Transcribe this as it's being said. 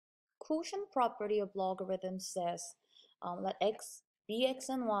quotient property of logarithms says let x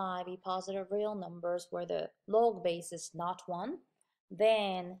and y be positive real numbers where the log base is not 1,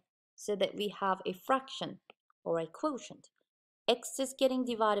 then so that we have a fraction or a quotient. X is getting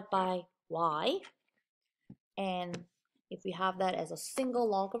divided by y, and if we have that as a single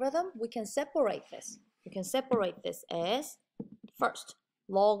logarithm, we can separate this. We can separate this as, first,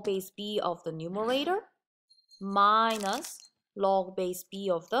 log base b of the numerator minus log base b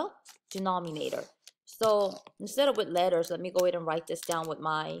of the denominator. So instead of with letters, let me go ahead and write this down with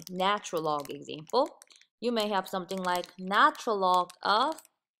my natural log example. You may have something like natural log of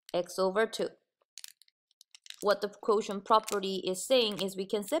x over 2. What the quotient property is saying is we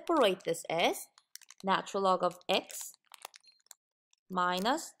can separate this as natural log of x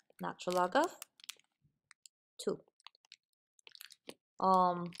minus natural log of 2.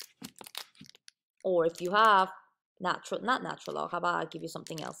 Or if you have not natural log, how about I give you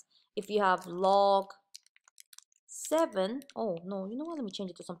something else? If you have log 7, oh no, you know what, let me change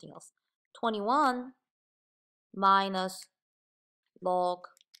it to something else. 21 minus log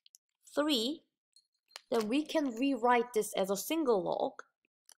 3, then we can rewrite this as a single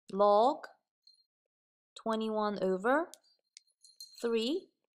log 21 over 3,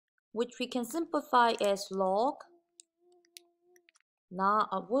 which we can simplify as log,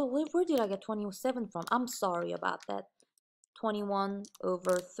 where did I get 27 from? I'm sorry about that. 21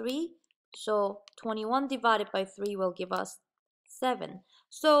 over 3. So 21 divided by 3 will give us 7.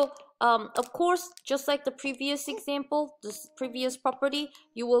 So of course, just like the previous example, this previous property,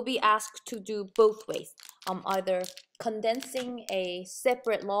 you will be asked to do both ways. Either condensing a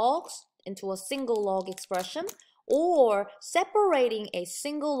separate logs into a single log expression, or separating a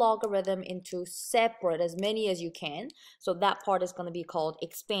single logarithm into separate, as many as you can. So that part is going to be called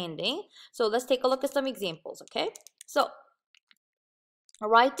expanding. So let's take a look at some examples, okay? So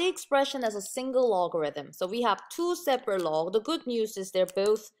write the expression as a single logarithm. So we have two separate logs. The good news is they're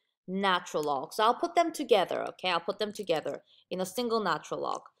both natural logs. So I'll put them together, okay? I'll put them together in a single natural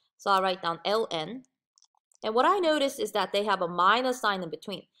log. So I'll write down ln. And what I notice is that they have a minus sign in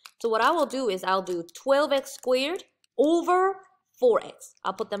between. So what I will do is I'll do 12x squared over 4x.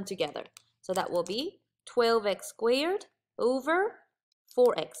 I'll put them together. So that will be 12x squared over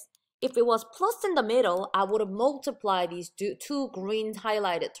 4x. If it was plus in the middle, I would have multiplied these two green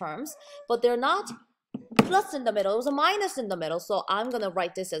highlighted terms, but they're not plus in the middle, it was a minus in the middle, so I'm going to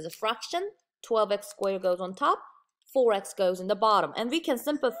write this as a fraction. 12x squared goes on top, 4x goes in the bottom, and we can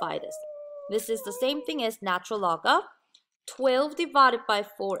simplify this. This is the same thing as natural log of 12 divided by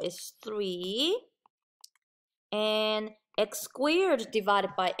 4 is 3, and x squared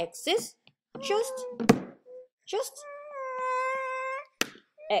divided by x is just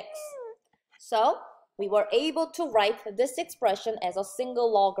x. So we were able to write this expression as a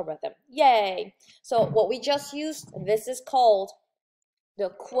single logarithm. Yay! So what we just used, this is called the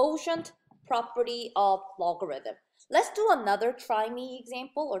quotient property of logarithm. Let's do another try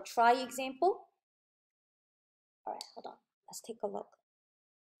example. All right, hold on. Let's take a look.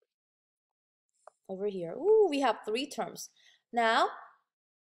 Over here, ooh, we have 3 terms. Now,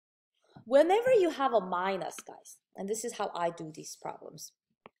 whenever you have a minus, guys, and this is how I do these problems.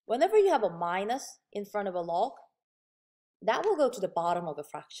 Whenever you have a minus in front of a log, that will go to the bottom of the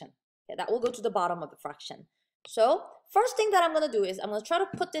fraction. Yeah, that will go to the bottom of the fraction. So, first thing that I'm going to do is I'm going to try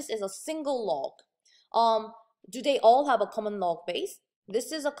to put this as a single log. Do they all have a common log base?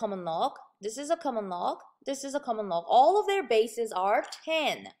 This is a common log. This is a common log. This is a common log. All of their bases are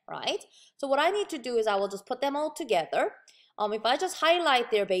 10, right? So what I need to do is I will just put them all together. If I just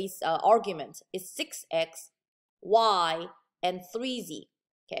highlight their base argument, it's 6x, y, and 3z.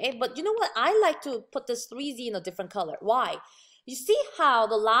 Okay, but you know what? I like to put this 3z in a different color. Why? You see how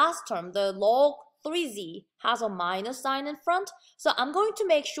the last term, the log 3z, has a minus sign in front? So I'm going to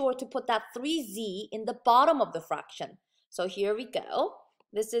make sure to put that 3z in the bottom of the fraction. So here we go.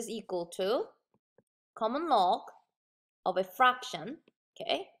 This is equal to common log of a fraction,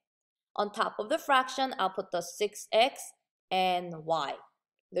 okay? On top of the fraction, I'll put the 6x and y.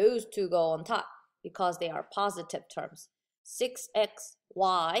 Those two go on top because they are positive terms.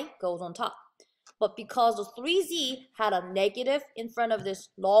 6xy goes on top. But because the 3z had a negative in front of this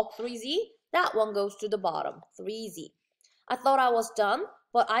log 3z, that one goes to the bottom, 3z. I thought I was done,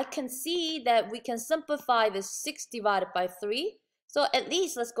 but I can see that we can simplify this 6 divided by 3. So at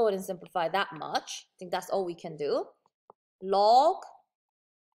least let's go ahead and simplify that much. I think that's all we can do. Log,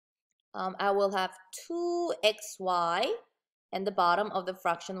 I will have 2xy, and the bottom of the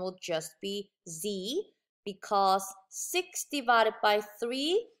fraction will just be z, because 6 divided by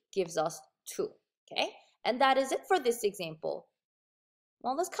 3 gives us 2, okay? And that is it for this example.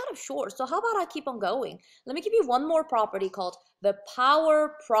 Well, that's kind of short, so how about I keep on going? Let me give you one more property called the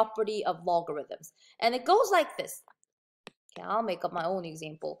power property of logarithms. And it goes like this. Okay, I'll make up my own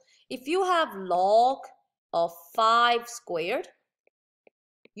example. If you have log of 5 squared,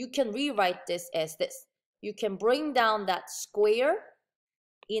 you can rewrite this as this. You can bring down that square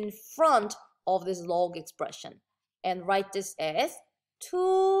in front of this log expression and write this as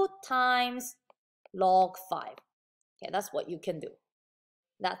 2 times log 5. Okay, that's what you can do.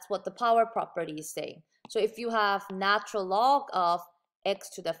 That's what the power property is saying. So if you have natural log of x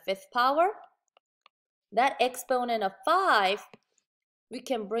to the 5th power, that exponent of 5, we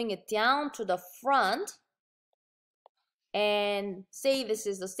can bring it down to the front and say this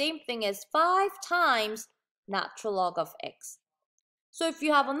is the same thing as 5 times natural log of x. So if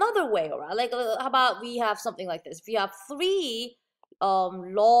you have another way around, like how about we have something like this. If you have 3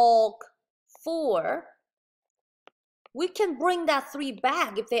 log 4, we can bring that 3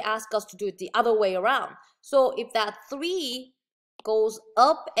 back if they ask us to do it the other way around. So if that 3 goes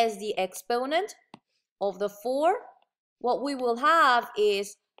up as the exponent of the 4, what we will have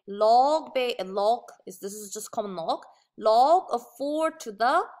is this is just common log of 4 to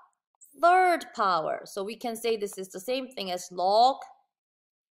the 3rd power. So we can say this is the same thing as log.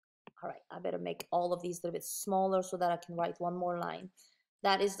 All right, I better make all of these a little bit smaller so that I can write one more line.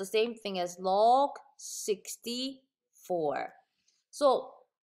 That is the same thing as log 64. So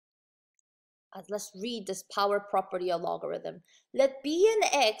let's read this power property of logarithm. Let b and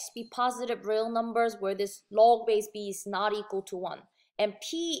x be positive real numbers where this log base b is not equal to 1. And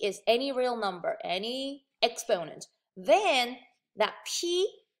p is any real number, any exponent. Then that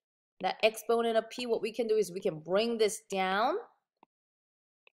exponent of p, what we can do is we can bring this down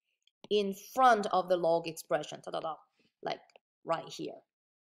in front of the log expression, like right here.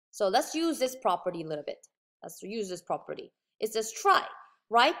 So let's use this property a little bit. Let's use this property. It says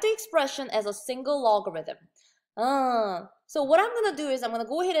write the expression as a single logarithm. So what I'm going to do is I'm going to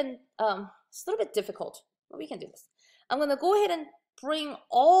go ahead and, it's a little bit difficult, but we can do this. I'm going to go ahead and bring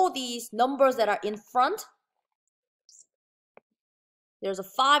all these numbers that are in front. There's a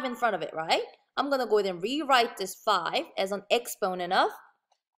 5 in front of it, right? I'm going to go ahead and rewrite this 5 as an exponent of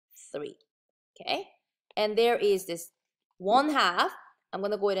 3. Okay? And there is this 1/2. I'm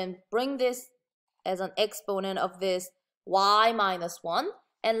going to go ahead and bring this as an exponent of this y minus 1.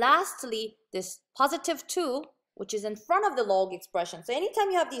 And lastly, this positive 2, which is in front of the log expression. So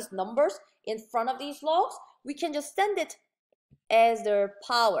anytime you have these numbers in front of these logs, we can just send it as their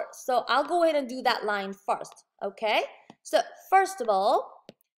power. So I'll go ahead and do that line first. Okay? So first of all,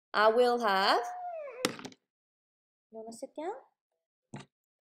 I will have, you want to sit down?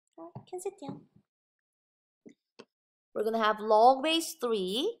 You can sit down. We're going to have log base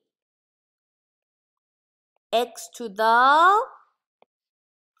 3 x to the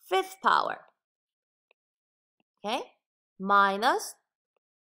 5th power, okay, minus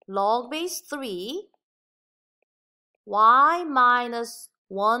log base 3 y minus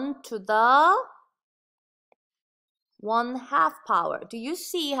 1 to the 1/2 power. Do you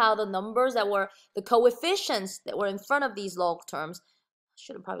see how the numbers that were, the coefficients that were in front of these log terms, I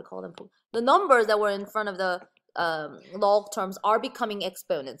should have probably called them, the numbers that were in front of the log terms are becoming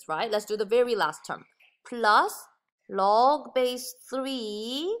exponents, right? Let's do the very last term. Plus log base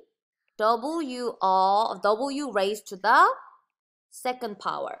 3 w raised to the 2nd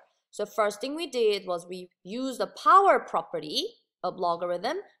power. So first thing we did was we used the power property of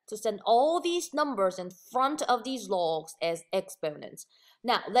logarithm to send all these numbers in front of these logs as exponents.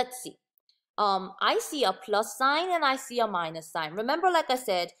 Now let's see. I see a plus sign and I see a minus sign. Remember, like I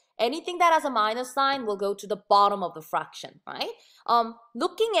said, anything that has a minus sign will go to the bottom of the fraction, right?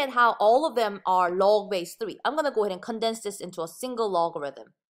 Looking at how all of them are log base 3, I'm going to go ahead and condense this into a single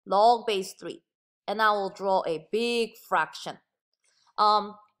logarithm, log base 3. And I will draw a big fraction.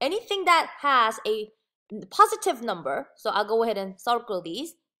 Anything that has a positive number, so I'll go ahead and circle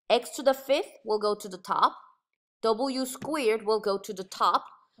these. X to the 5th will go to the top. W squared will go to the top.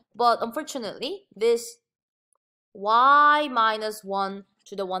 But unfortunately, this y minus 1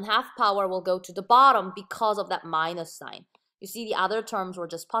 to the 1/2 power will go to the bottom because of that minus sign. You see, the other terms were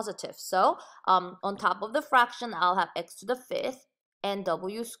just positive. So on top of the fraction, I'll have x to the 5th and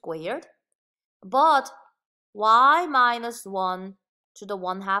w squared. But y minus 1 to the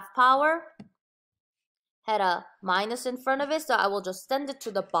 1/2 power had a minus in front of it, so I will just send it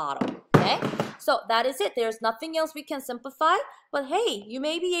to the bottom. Okay, so that is it. There's nothing else we can simplify. But hey, you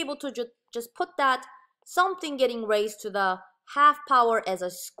may be able to just put that something getting raised to the 1/2 power as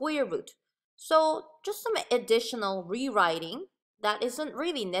a square root. So just some additional rewriting that isn't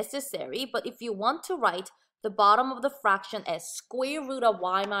really necessary, but if you want to write the bottom of the fraction as square root of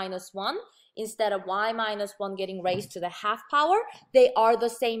y minus 1 instead of y minus 1 getting raised to the half power, they are the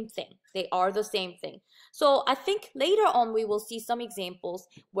same thing. They are the same thing. So I think later on we will see some examples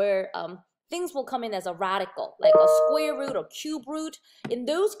where things will come in as a radical, like a square root or cube root. In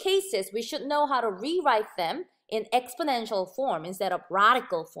those cases, we should know how to rewrite them in exponential form instead of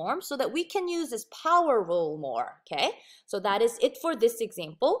radical form so that we can use this power rule more, okay? So that is it for this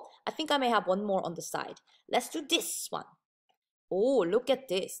example. I think I may have one more on the side. Let's do this one. Oh, look at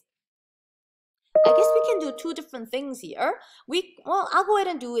this. I guess we can do two different things here. Well, I'll go ahead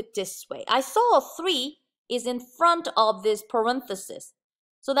and do it this way. I saw a 3 is in front of this parenthesis.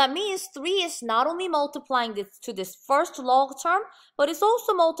 So that means 3 is not only multiplying this to this first log term, but it's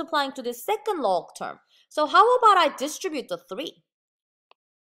also multiplying to the second log term. So how about I distribute the 3?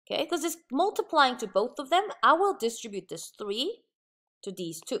 Okay, because it's multiplying to both of them, I will distribute this 3 to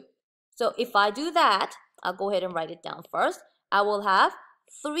these two. So if I do that, I'll go ahead and write it down first. I will have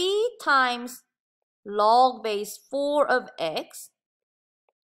 3 times log base 4 of x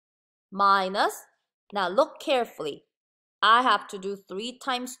minus, now look carefully, I have to do 3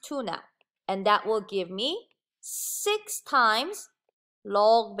 times 2 now, and that will give me 6 times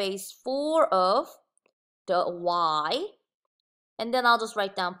log base 4 of the y, and then I'll just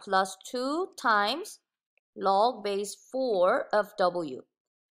write down plus 2 times log base 4 of w.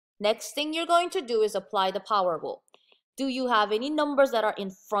 Next thing you're going to do is apply the power rule. Do you have any numbers that are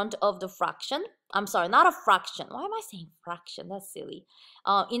in front of the fraction? I'm sorry, not a fraction. Why am I saying fraction? That's silly.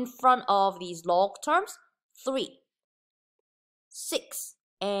 In front of these log terms, 3, 6,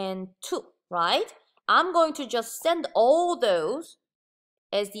 and 2, right? I'm going to just send all those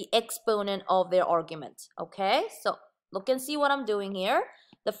as the exponent of their argument, okay? So look and see what I'm doing here.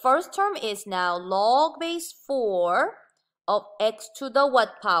 The first term is now log base 4 of x to the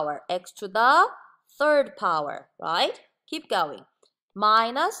what power? X to the third power, right? Keep going.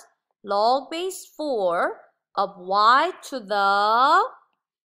 Minus log base 4 of y to the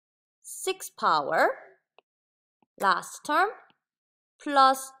 6th power, last term,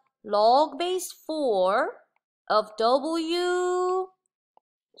 plus log base 4 of w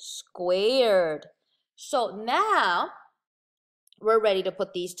squared. So now we're ready to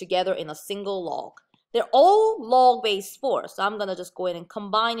put these together in a single log. They're all log base 4, so I'm going to just go ahead and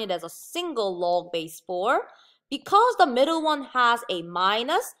combine it as a single log base 4. Because the middle one has a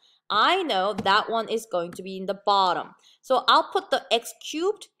minus, I know that one is going to be in the bottom. So I'll put the x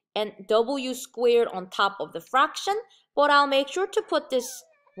cubed and w squared on top of the fraction, but I'll make sure to put this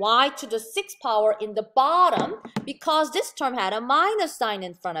y to the 6th power in the bottom because this term had a minus sign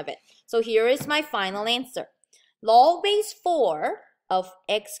in front of it. So here is my final answer. Log base 4 of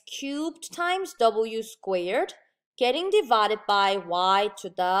x cubed times w squared getting divided by y to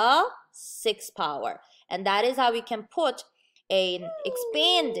the 6th power. And that is how we can put an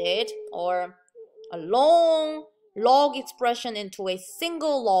expanded or a long log expression into a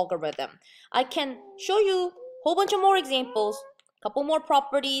single logarithm. I can show you a whole bunch of more examples, couple more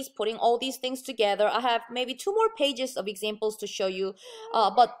properties, putting all these things together. I have maybe 2 more pages of examples to show you,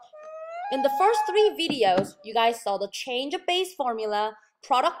 but in the first 3 videos, you guys saw the change of base formula,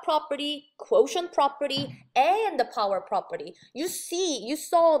 product property, quotient property, and the power property. You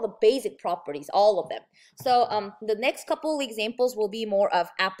saw the basic properties, all of them. So the next couple examples will be more of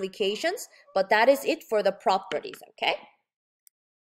applications, but that is it for the properties, okay?